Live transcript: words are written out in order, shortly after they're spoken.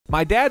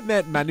My dad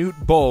met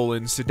Manute Bol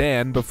in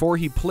Sudan before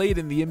he played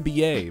in the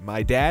NBA.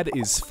 My dad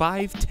is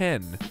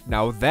 5'10".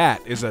 Now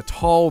that is a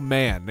tall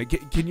man.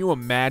 Can you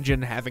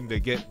imagine having to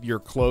get your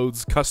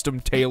clothes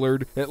custom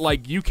tailored?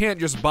 Like, you can't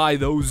just buy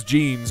those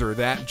jeans or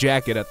that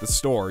jacket at the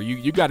store.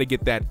 You gotta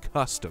get that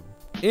custom.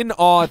 In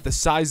awe at the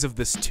size of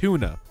this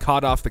tuna,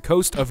 caught off the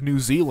coast of New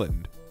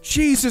Zealand.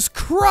 Jesus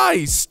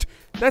Christ!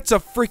 That's a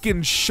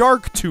freaking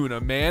shark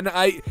tuna, man.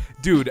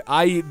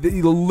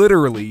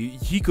 Literally,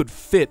 he could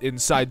fit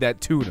inside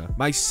that tuna.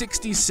 My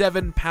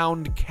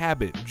 67-pound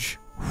cabbage.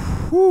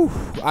 Whew.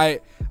 I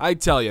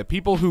tell you,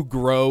 people who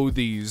grow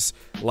these,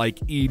 like,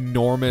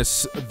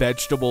 enormous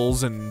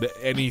vegetables and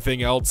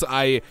anything else,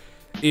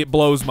 it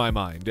blows my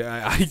mind.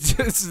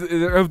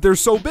 They're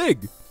so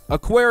big.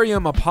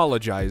 Aquarium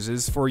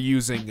apologizes for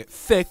using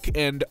thick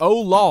and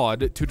oh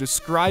lord to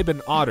describe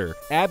an otter.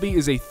 Abby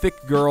is a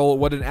thick girl.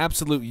 What an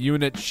absolute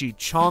unit. She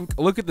chonk.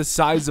 Look at the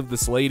size of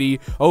this lady.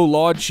 Oh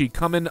lord, she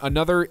comin'.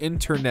 Another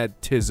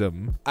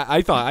internetism.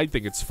 I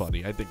think it's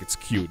funny. I think it's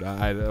cute.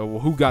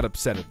 Who got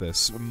upset at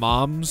this?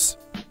 Moms?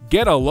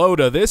 Get a load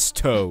of this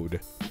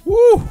toad.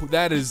 Woo!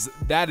 That is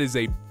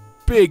a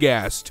big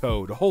ass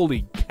toad.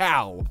 Holy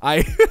cow.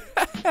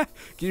 Can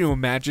you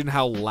imagine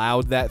how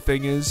loud that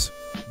thing is?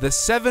 The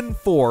 7'4",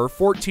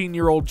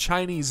 14-year-old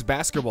Chinese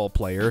basketball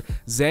player,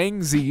 Zhang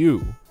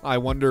Ziyu. I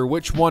wonder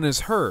which one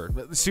is her.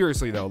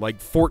 Seriously though,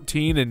 like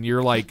 14 and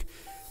you're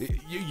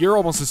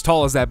almost as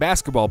tall as that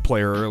basketball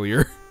player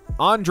earlier.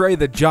 Andre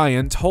the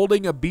Giant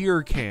holding a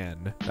beer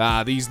can.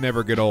 These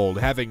never get old.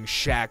 Having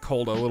Shaq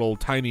hold a little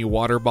tiny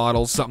water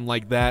bottle, something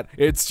like that.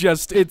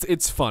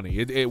 It's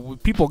funny.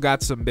 People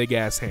got some big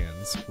ass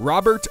hands.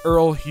 Robert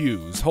Earl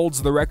Hughes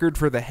holds the record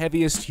for the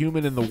heaviest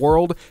human in the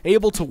world.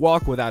 Able to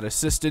walk without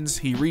assistance,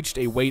 he reached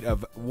a weight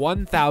of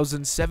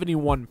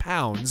 1,071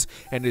 pounds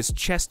and his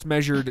chest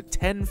measured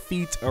 10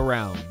 feet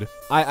around.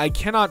 I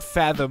cannot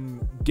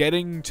fathom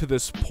getting to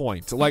this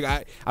point. Like,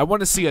 I want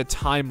to see a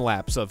time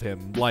lapse of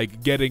him,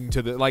 like, getting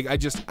to the, like,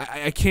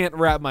 I can't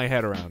wrap my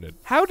head around it.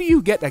 How do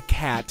you get a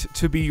cat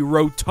to be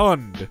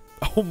rotund?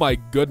 Oh my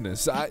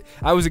goodness. I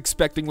was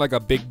expecting like a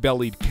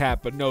big-bellied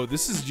cat, but no,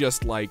 this is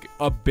just like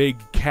a big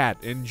cat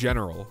in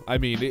general. I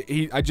mean,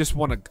 I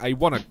want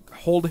to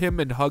hold him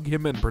and hug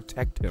him and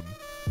protect him.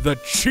 The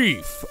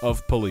chief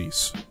of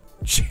police.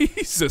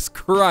 Jesus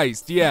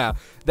Christ, yeah,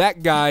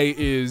 that guy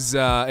is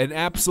an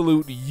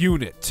absolute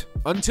unit.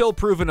 Until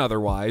proven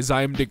otherwise,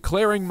 I am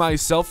declaring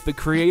myself the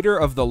creator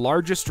of the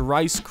largest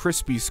Rice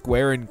Krispie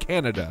square in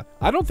Canada.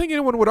 I don't think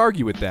anyone would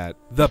argue with that.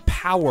 The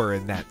power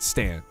in that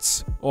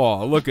stance.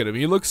 Oh, look at him.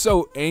 He looks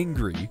so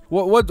angry.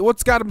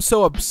 What's got him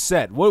so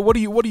upset? What are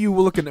you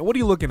looking at? What are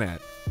you looking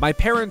at? My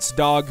parents'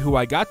 dog, who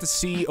I got to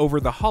see over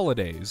the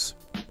holidays.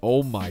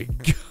 Oh my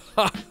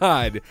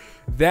God.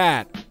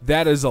 That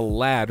is a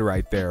lad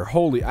right there.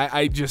 Holy,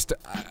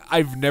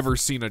 I've never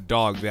seen a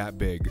dog that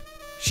big.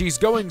 She's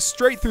going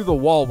straight through the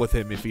wall with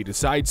him if he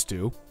decides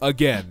to.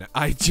 Again,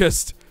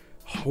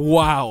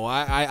 wow.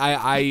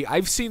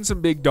 I've seen some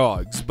big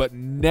dogs, but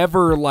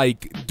never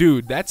like,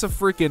 dude, that's a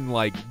freaking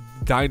like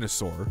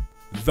dinosaur.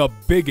 The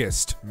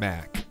biggest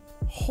Mac.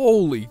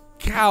 Holy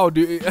cow,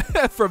 dude.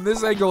 From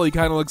this angle, he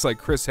kind of looks like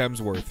Chris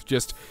Hemsworth.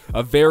 Just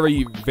a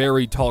very,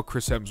 very tall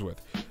Chris Hemsworth.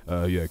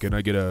 Yeah, can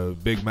I get a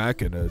Big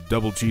Mac and a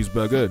double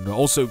cheeseburger and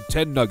also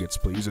 10 nuggets,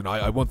 please? And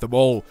I want them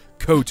all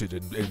coated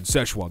in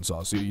Szechuan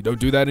sauce. You don't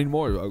do that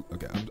anymore?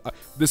 Okay,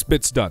 this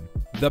bit's done.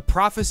 The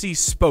prophecy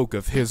spoke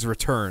of his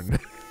return.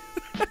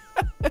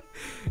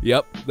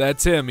 Yep,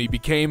 that's him. He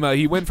became,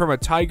 he went from a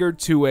tiger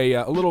to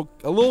a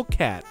little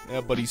cat,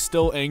 but he's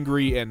still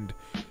angry and,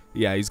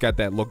 yeah, he's got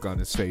that look on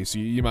his face.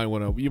 You might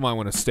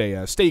want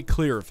to stay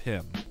clear of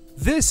him.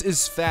 This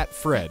is Fat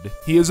Fred.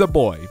 He is a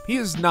boy. He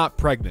is not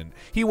pregnant.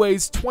 He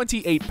weighs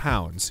 28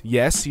 pounds.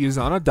 Yes, he is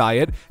on a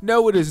diet.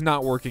 No, it is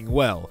not working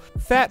well.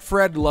 Fat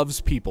Fred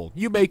loves people.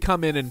 You may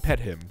come in and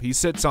pet him. He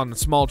sits on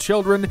small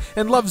children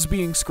and loves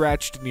being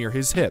scratched near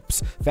his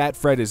hips. Fat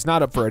Fred is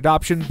not up for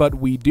adoption, but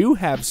we do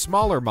have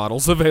smaller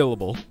models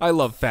available. I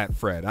love Fat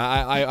Fred.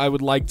 I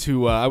would like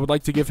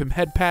to give him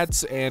head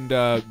pats and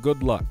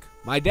good luck.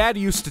 My dad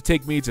used to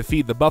take me to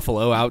feed the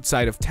buffalo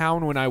outside of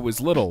town when I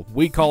was little.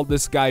 We called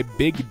this guy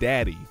Big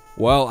Daddy.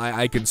 Well,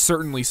 I can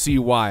certainly see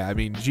why. I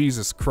mean,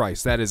 Jesus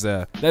Christ, that is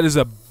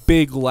a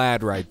big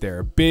lad right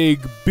there. Big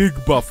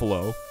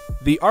buffalo.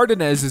 The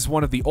Ardennes is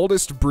one of the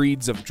oldest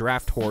breeds of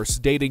draft horse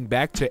dating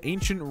back to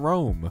ancient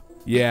Rome.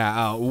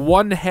 Yeah,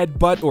 one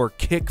headbutt or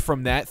kick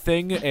from that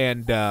thing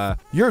and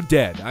you're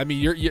dead. I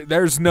mean,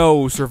 there's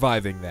no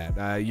surviving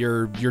that.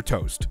 You're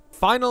toast.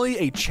 Finally,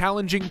 a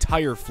challenging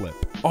tire flip.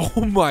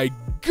 Oh my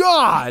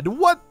God!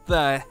 What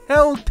the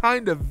hell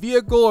kind of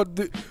vehicle?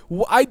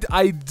 Like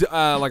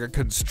a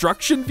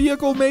construction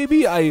vehicle,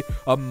 maybe? A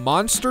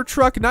monster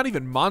truck? Not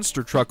even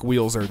monster truck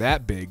wheels are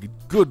that big.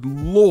 Good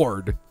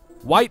Lord.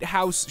 White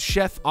House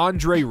Chef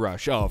Andre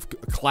Rush. Oh,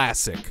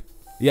 classic.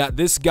 Yeah,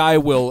 this guy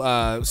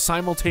will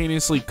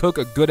simultaneously cook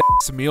a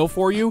good-ass meal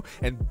for you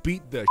and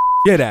beat the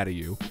shit out of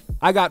you.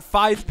 I got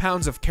 5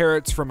 pounds of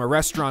carrots from a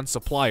restaurant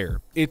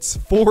supplier. It's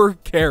 4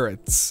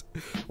 carrots.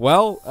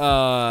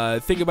 Well,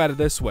 think about it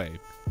this way.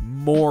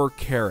 More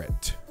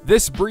carrot.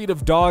 This breed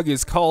of dog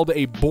is called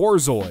a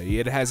borzoi.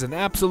 It has an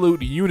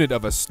absolute unit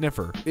of a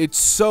sniffer. It's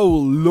so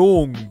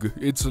long.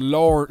 It's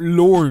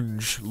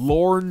lorge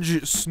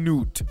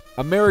snoot.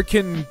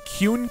 American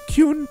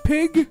Kun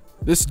pig?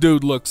 This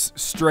dude looks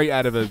straight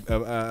out of a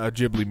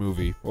Ghibli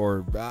movie,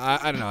 or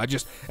I don't know.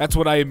 That's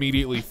what I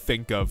immediately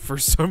think of for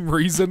some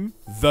reason.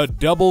 The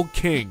Double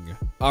King.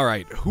 All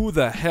right, who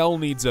the hell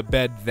needs a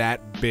bed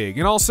that big?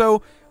 And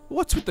also,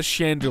 what's with the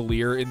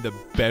chandelier in the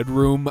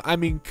bedroom? I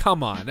mean,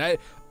 come on.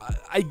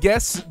 I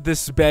guess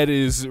this bed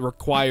is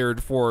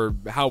required for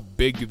how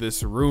big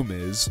this room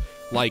is.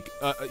 Like,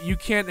 you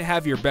can't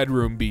have your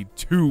bedroom be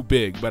too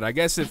big, but I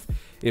guess if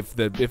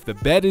the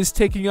bed is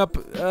taking up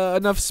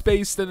enough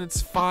space, then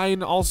it's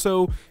fine.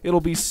 Also,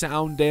 it'll be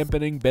sound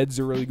dampening. Beds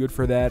are really good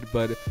for that,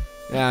 but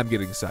I'm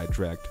getting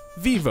sidetracked.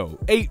 Vivo,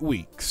 8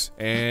 weeks,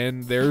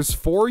 and there's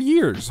 4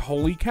 years.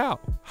 Holy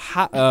cow!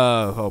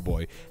 Oh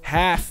boy,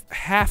 Halfbor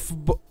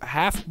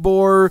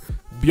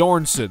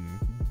Bjornsson.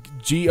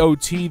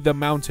 GOT the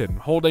mountain,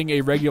 holding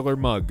a regular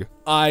mug.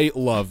 I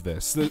love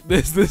this.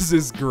 This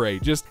is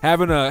great. Just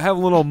have a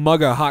little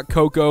mug of hot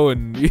cocoa,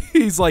 and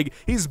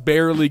he's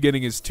barely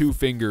getting his 2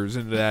 fingers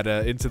into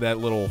that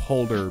little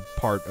holder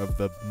part of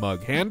the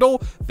mug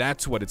handle.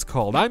 That's what it's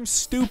called. I'm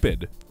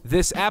stupid.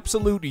 This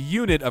absolute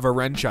unit of a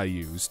wrench I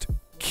used.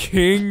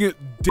 King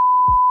D.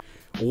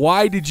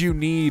 Why did you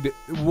need?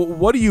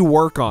 What do you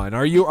work on?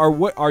 Are you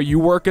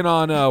working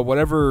on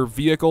whatever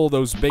vehicle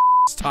those big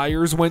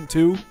tires went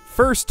to?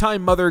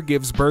 First-time mother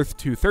gives birth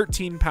to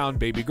 13-pound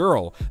baby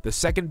girl, the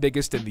second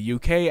biggest in the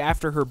UK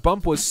after her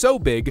bump was so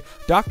big,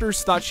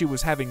 doctors thought she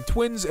was having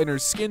twins and her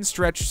skin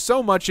stretched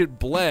so much it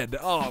bled.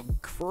 Oh,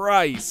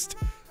 Christ.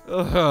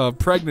 Ugh,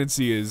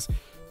 pregnancy is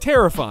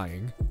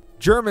terrifying.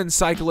 German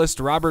cyclist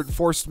Robert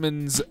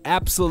Forstmann's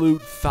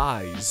absolute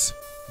thighs.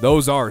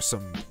 Those are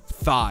some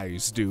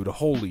thighs, dude.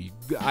 Holy...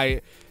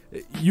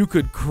 You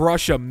could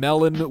crush a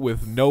melon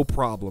with no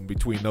problem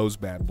between those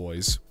bad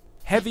boys.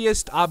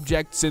 Heaviest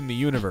objects in the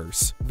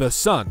universe. The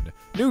sun,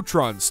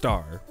 neutron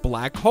star,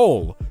 black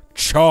hole,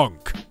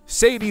 chunk.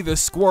 Sadie the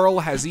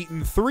squirrel has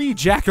eaten 3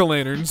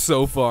 jack-o'-lanterns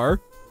so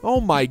far.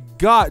 Oh my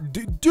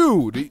god,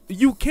 dude,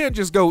 you can't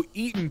just go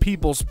eating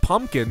people's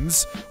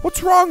pumpkins.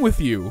 What's wrong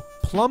with you?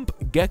 Plump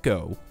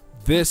gecko.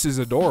 This is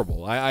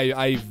adorable.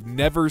 I've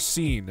never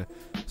seen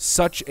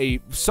such a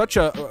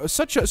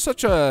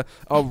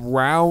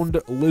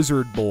round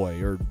lizard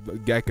boy or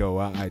gecko.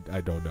 I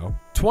don't know.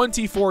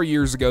 24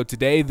 years ago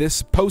today,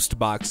 this post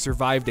box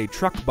survived a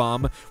truck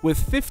bomb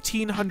with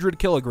 1,500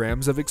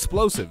 kilograms of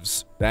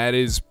explosives. That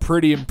is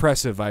pretty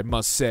impressive, I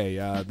must say.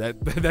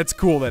 That's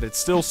cool that it's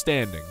still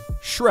standing.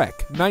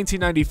 Shrek,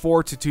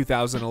 1994 to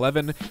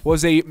 2011,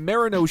 was a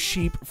merino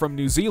sheep from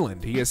New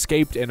Zealand. He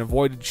escaped and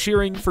avoided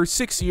shearing for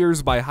 6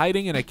 years by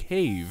hiding in a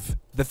cave.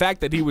 The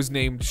fact that he was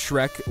named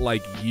Shrek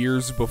like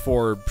years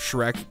before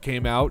Shrek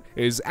came out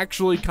is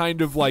actually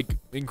kind of like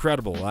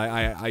incredible.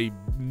 I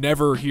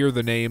never hear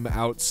the name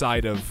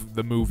outside of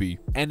the movie.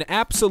 An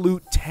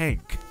absolute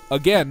tank.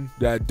 Again,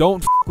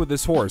 don't f with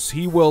this horse.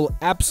 He will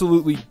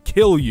absolutely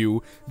kill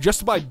you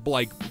just by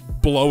like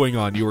blowing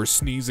on you or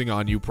sneezing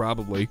on you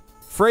probably.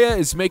 Freya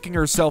is making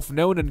herself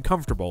known and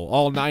comfortable,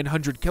 all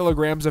 900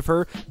 kilograms of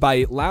her,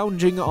 by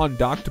lounging on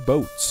docked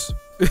boats.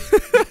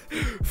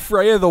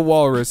 Freya the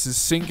walrus is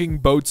sinking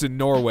boats in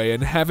Norway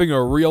and having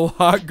a real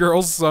hot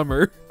girl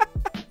summer.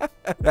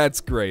 That's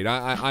great.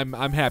 I'm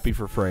happy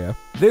for Freya.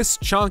 This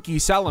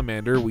chonky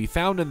salamander we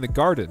found in the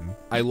garden.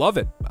 I love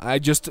it. I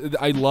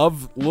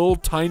love little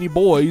tiny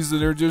boys, and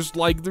they're just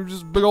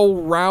big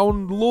old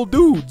round little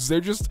dudes.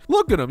 They're just,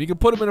 look at him. You can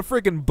put him in a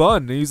freaking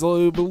bun. He's a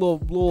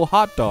little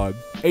hot dog.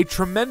 A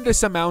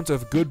tremendous amount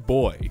of good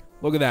boy.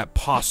 Look at that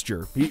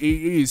posture.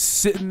 He's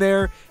sitting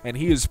there and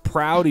he is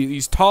proud.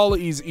 He's tall.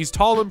 He's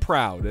tall and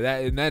proud.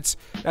 That's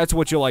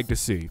what you like to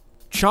see.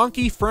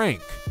 Chonky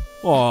Frank.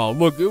 Oh,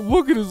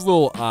 look at his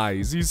little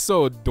eyes. He's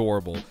so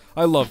adorable.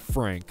 I love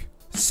Frank.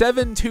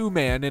 7'2"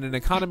 man in an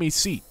economy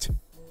seat.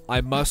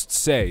 I must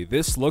say,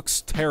 this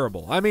looks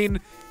terrible. I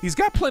mean, he's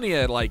got plenty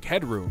of like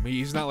headroom.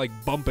 He's not like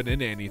bumping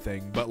into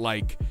anything, but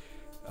like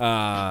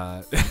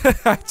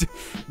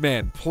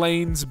man,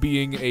 planes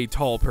being a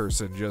tall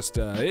person just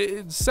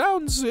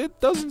it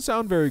doesn't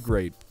sound very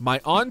great. My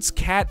aunt's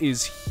cat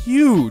is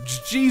huge.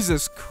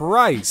 Jesus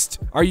Christ.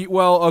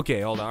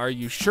 Okay, hold on. Are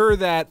you sure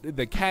that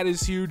the cat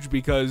is huge?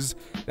 Because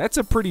that's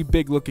a pretty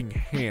big looking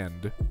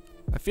hand.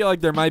 I feel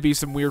like there might be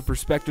some weird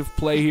perspective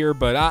play here,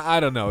 but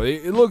I don't know.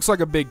 It looks like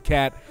a big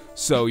cat,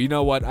 so you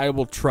know what? I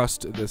will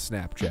trust the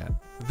Snapchat.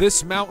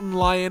 This mountain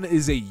lion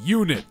is a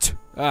unit.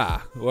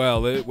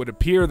 Well, it would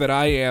appear that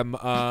I am,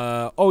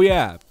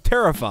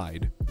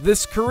 terrified.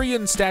 This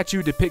Korean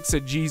statue depicts a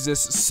Jesus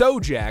so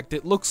jacked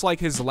it looks like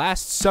his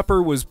last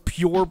supper was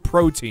pure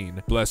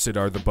protein. Blessed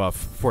are the buff,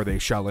 for they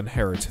shall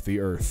inherit the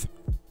earth.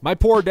 My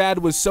poor dad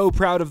was so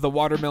proud of the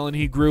watermelon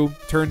he grew.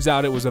 Turns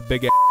out it was a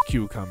big-ass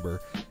cucumber.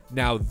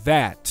 Now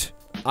that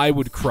I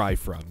would cry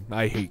from.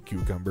 I hate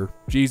Cucumber.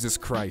 Jesus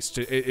Christ.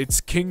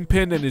 It's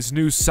Kingpin and his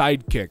new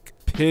sidekick,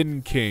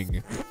 Pin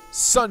King.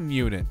 Sun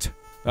Unit.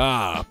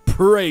 Ah,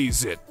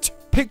 praise it.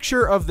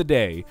 Picture of the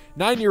day.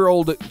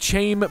 9-year-old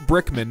Chaim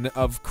Brickman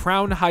of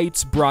Crown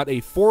Heights brought a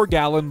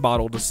 4-gallon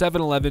bottle to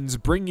 7-Eleven's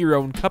Bring Your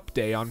Own Cup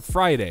Day on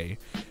Friday.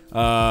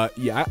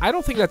 Yeah, I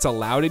don't think that's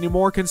allowed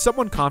anymore. Can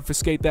someone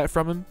confiscate that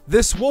from him?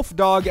 This wolf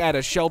dog at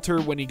a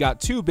shelter when he got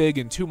too big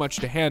and too much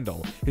to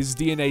handle. His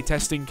DNA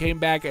testing came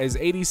back as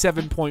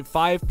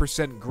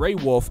 87.5% gray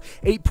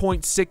wolf,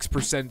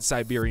 8.6%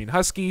 Siberian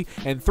Husky,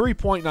 and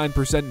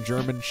 3.9%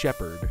 German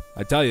Shepherd.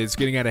 I tell you, it's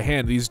getting out of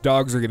hand. These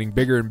dogs are getting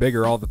bigger and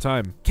bigger all the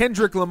time.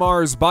 Kendrick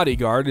Lamar's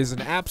bodyguard is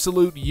an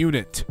absolute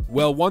unit.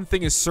 Well, one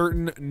thing is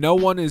certain, no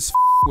one is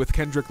with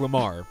Kendrick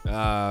Lamar.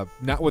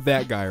 Not with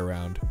that guy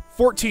around.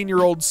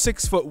 14-year-old,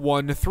 6'1",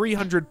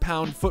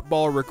 300-pound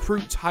football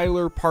recruit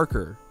Tyler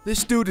Parker.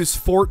 This dude is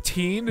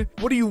 14?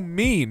 What do you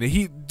mean?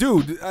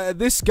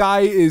 This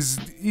guy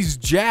he's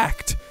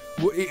jacked.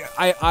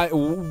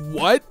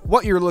 What?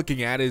 What you're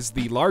looking at is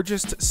the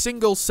largest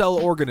single-cell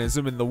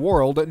organism in the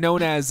world,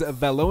 known as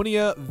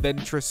Valonia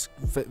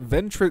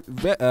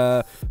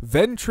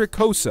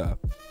ventricosa.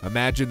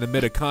 Imagine the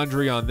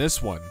mitochondria on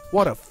this one.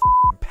 What a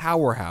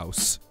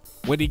powerhouse.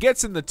 When he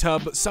gets in the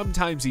tub,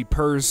 sometimes he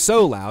purrs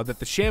so loud that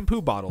the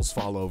shampoo bottles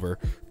fall over.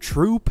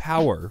 True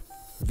power.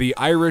 The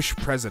Irish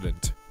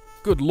president.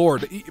 Good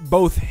lord,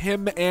 both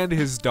him and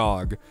his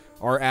dog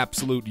are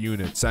absolute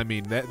units. I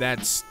mean,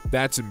 that's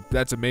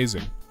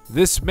amazing.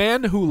 This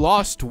man who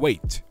lost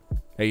weight.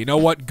 Hey, you know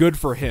what? Good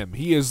for him.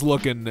 He is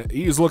looking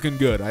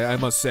good. I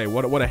must say,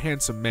 what a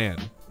handsome man.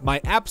 My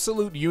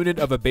absolute unit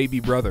of a baby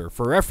brother.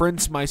 For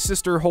reference, my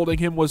sister holding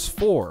him was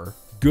 4.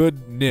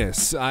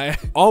 Goodness.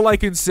 All I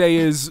can say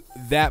is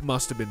that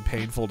must have been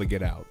painful to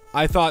get out.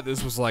 I thought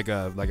this was like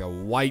a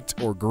white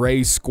or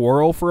gray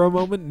squirrel for a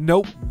moment.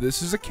 Nope,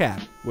 this is a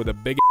cat with a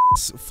big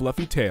ass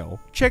fluffy tail.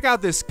 Check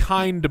out this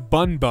kind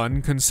Bun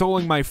Bun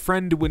consoling my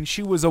friend when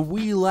she was a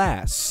wee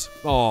lass.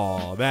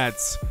 Aw,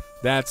 that's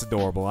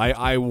adorable.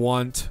 I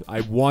want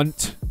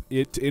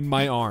it in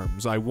my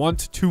arms. I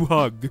want to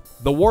hug.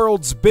 The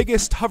world's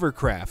biggest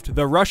hovercraft,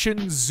 the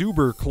Russian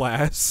Zuber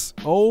class.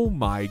 Oh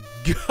my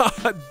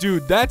god,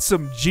 dude, that's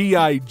some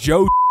G.I.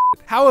 Joe shit.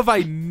 How have I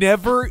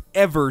never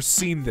ever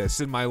seen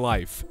this in my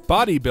life?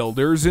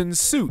 Bodybuilders in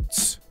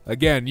suits.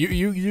 Again,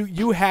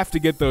 you have to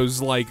get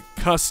those like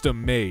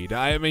custom made.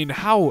 I mean,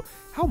 how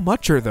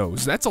much are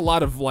those? That's a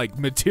lot of like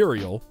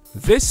material.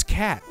 This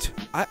cat,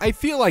 I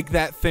feel like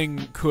that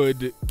thing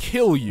could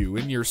kill you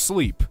in your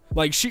sleep.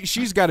 Like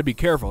she's got to be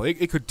careful.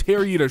 It could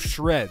tear you to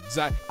shreds.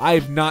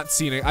 I've not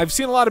seen it. I've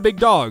seen a lot of big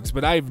dogs,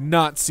 but I've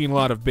not seen a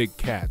lot of big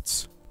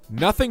cats.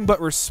 Nothing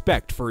but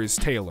respect for his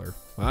tailor.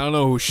 I don't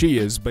know who she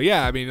is, but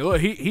yeah, I mean,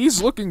 look,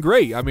 he's looking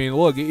great. I mean,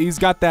 look, he's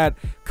got that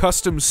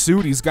custom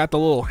suit. He's got the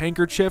little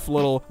handkerchief,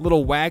 little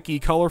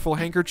wacky, colorful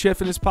handkerchief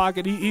in his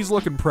pocket. He's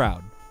looking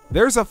proud.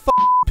 There's a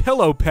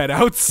pillow pet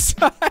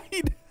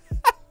outside.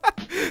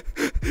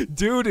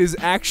 Dude is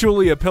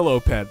actually a pillow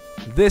pet.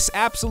 This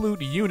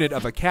absolute unit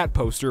of a cat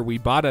poster we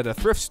bought at a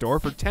thrift store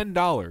for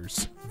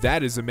 $10.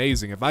 That is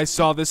amazing. If I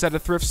saw this at a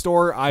thrift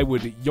store, I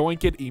would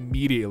yoink it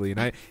immediately.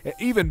 And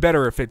even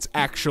better if it's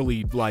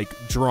actually like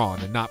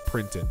drawn and not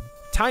printed.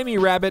 Tiny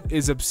Rabbit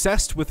is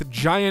obsessed with a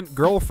giant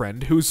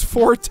girlfriend who's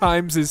 4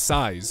 times his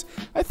size.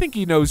 I think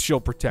he knows she'll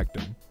protect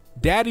him.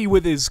 Daddy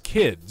with his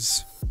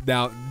kids.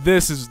 Now,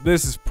 this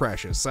is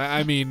precious.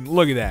 I mean,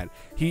 look at that.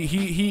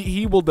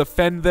 He will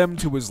defend them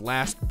to his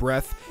last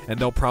breath, and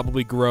they'll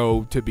probably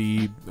grow to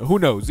be, who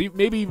knows,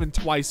 maybe even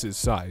twice his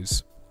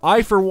size.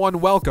 I, for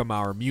one, welcome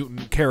our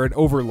mutant carrot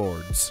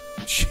overlords.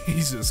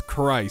 Jesus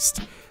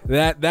Christ.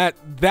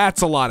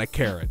 That's a lot of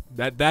carrot.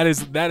 That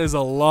is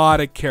a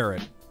lot of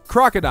carrot.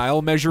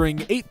 Crocodile measuring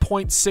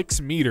 8.6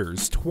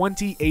 meters,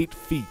 28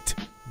 feet.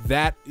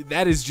 That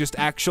is just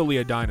actually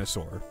a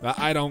dinosaur.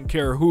 I don't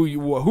care who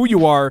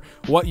you are,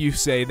 what you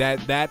say,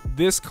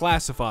 this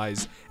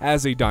classifies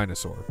as a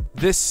dinosaur.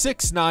 This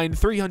 6'9",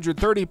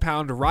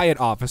 330-pound riot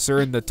officer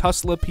in the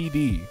Tulsa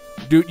PD.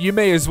 Dude, you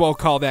may as well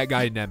call that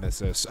guy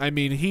Nemesis. I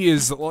mean,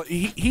 he's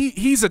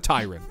a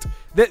tyrant.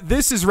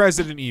 This is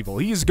Resident Evil.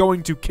 He is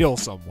going to kill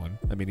someone.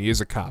 I mean, he is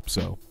a cop,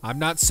 so. I'm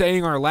not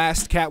saying our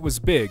last cat was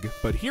big,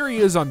 but here he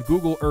is on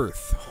Google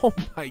Earth. Oh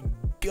my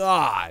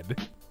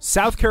god.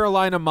 South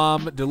Carolina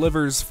mom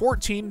delivers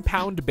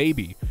 14-pound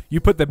baby. You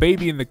put the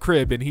baby in the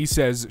crib and he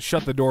says,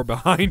 shut the door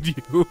behind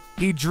you.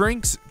 He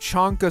drinks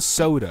chungus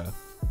soda.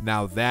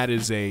 Now that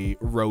is a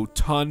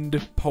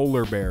rotund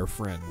polar bear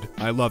friend.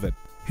 I love it.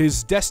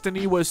 His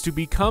destiny was to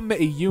become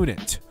a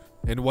unit.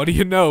 And what do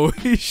you know?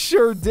 He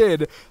sure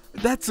did.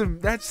 That's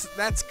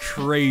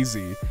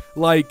crazy.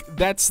 Like,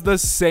 that's the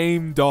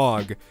same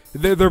dog.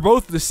 They're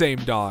both the same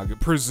dog,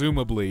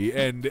 presumably,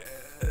 and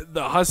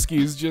the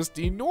husky is just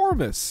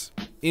enormous.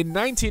 In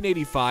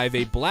 1985,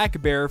 a black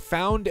bear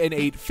found and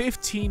ate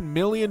 $15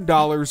 million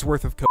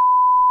worth of cocaine.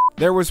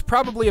 There was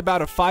probably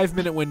about a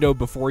 5-minute window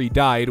before he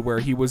died where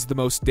he was the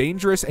most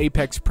dangerous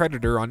apex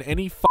predator on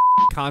any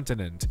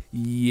continent.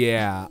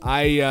 Yeah,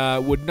 I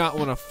would not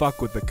want to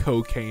fuck with the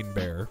cocaine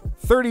bear.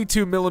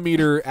 32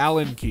 millimeter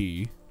Allen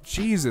key.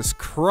 Jesus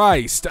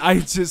Christ.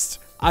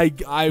 What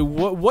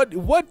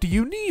do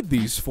you need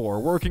these for?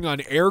 Working on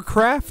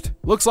aircraft?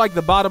 Looks like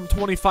the bottom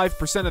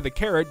 25% of the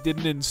carrot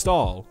didn't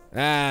install.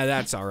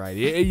 That's all right.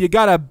 You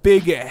got a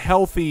big,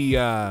 healthy,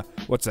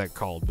 what's that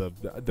called?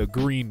 The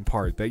green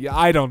part.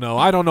 I don't know.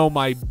 I don't know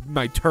my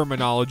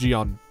terminology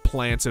on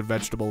plants and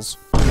vegetables.